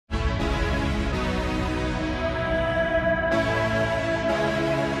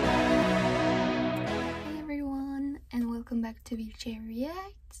back to VJ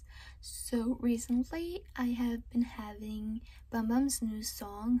Reacts. So recently I have been having BamBam's new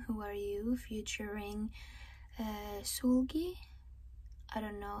song Who Are You featuring SEULGI. I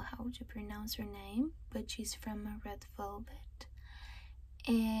don't know how to pronounce her name, but she's from Red Velvet.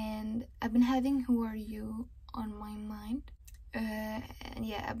 And I've been having Who Are You on my mind. And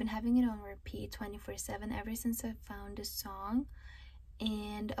yeah, I've been having it on repeat 24/7 ever since I found the song.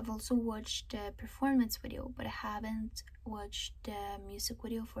 And I've also watched the performance video, but I haven't watched the music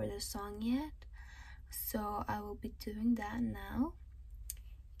video for the song yet, so I will be doing that now.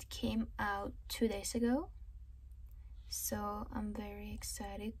 It came out 2 days ago, so I'm very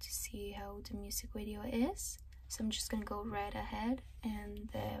excited to see how the music video is. So I'm just gonna go right ahead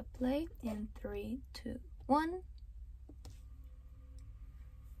and play in 3, 2, 1.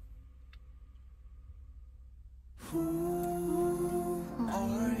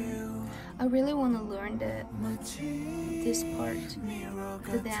 I really want to learn this part,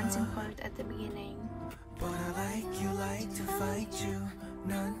 the dancing part at the beginning. But I like to fight you.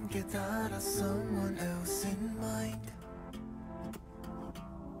 난 깨달아 someone else in mind.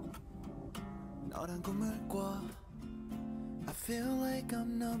 너란 꿈을 꿔. I feel like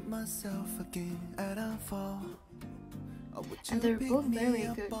I'm not myself again at a fall. And they're both very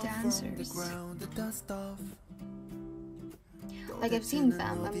good dancers. Like, I've seen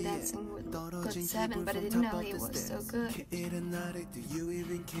BamBam dancing with GOT7, but I didn't know he was so good.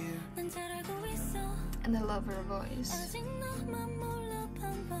 And I love her voice.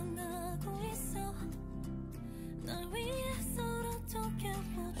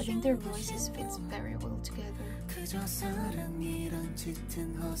 I think their voices fits very well together.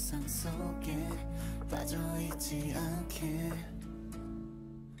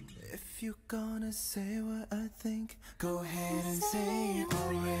 If you're gonna say what I think, go ahead and say it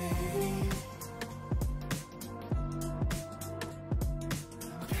already.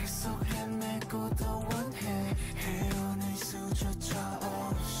 계속 헤매고 더 원해 헤어낼 수조차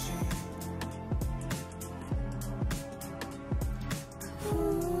없이. Who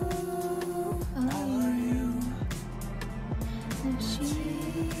are you?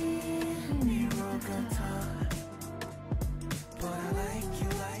 미워 같아. But I like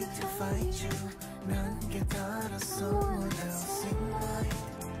to fight you. 난 깨달아 someone else in mind.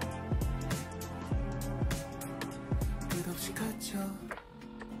 끝없이 갇혀.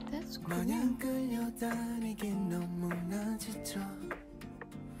 That's cool. 마냥 끌려다니긴 너무나 지쳐.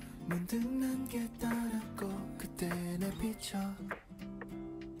 문득 난 깨달았고 그때 내 비춰.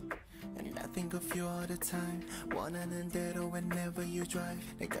 And I think of you all the time. 원하는 대로 whenever you drive.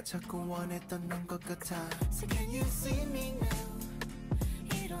 내가 자꾸 원했던 넌 것 같아. So can you see me now?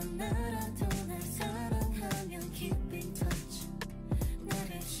 일어나라도 날 사랑하면 keep in touch.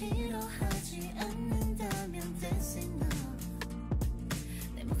 나를 싫어하지 않는다면 that's enough.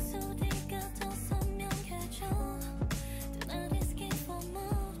 내 목소리가 더 선명해져. Do not escape for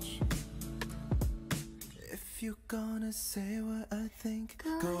much. If you're gonna say what I think,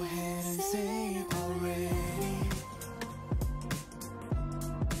 go ahead and say it already.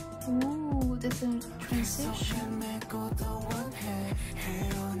 Ooh, that's a transition.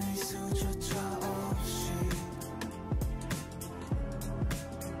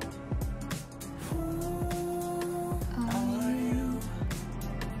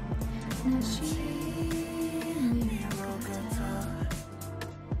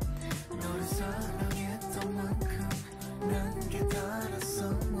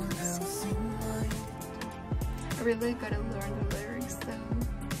 I really gotta learn the lyrics though.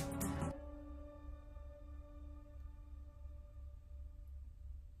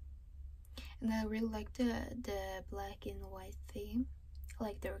 And I really like the black and white theme. I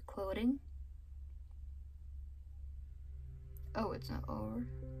like their clothing. Oh, it's not over.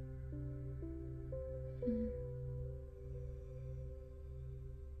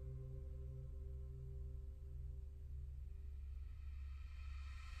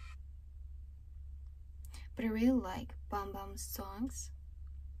 But I really like BamBam's songs.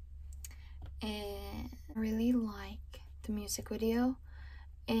 And I really like the music video.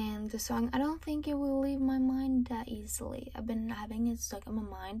 And the song, I don't think it will leave my mind that easily. I've been having it stuck in my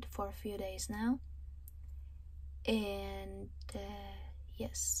mind for a few days now. And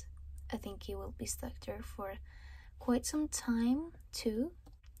yes, I think it will be stuck there for quite some time too.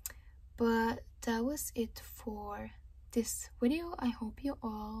 But that was it for this video. I hope you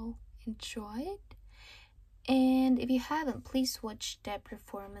all enjoyed. And if you haven't, please watch the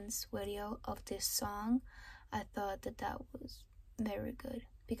performance video of this song. I thought that was very good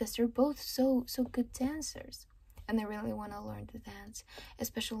because they're both so good dancers, and I really want to learn to dance,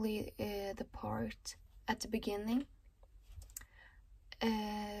 especially the part at the beginning.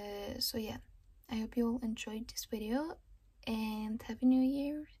 So yeah, I hope you all enjoyed this video, and happy new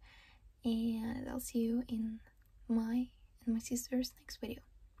year, and I'll see you in my and my sister's next video.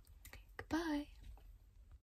 Okay, goodbye.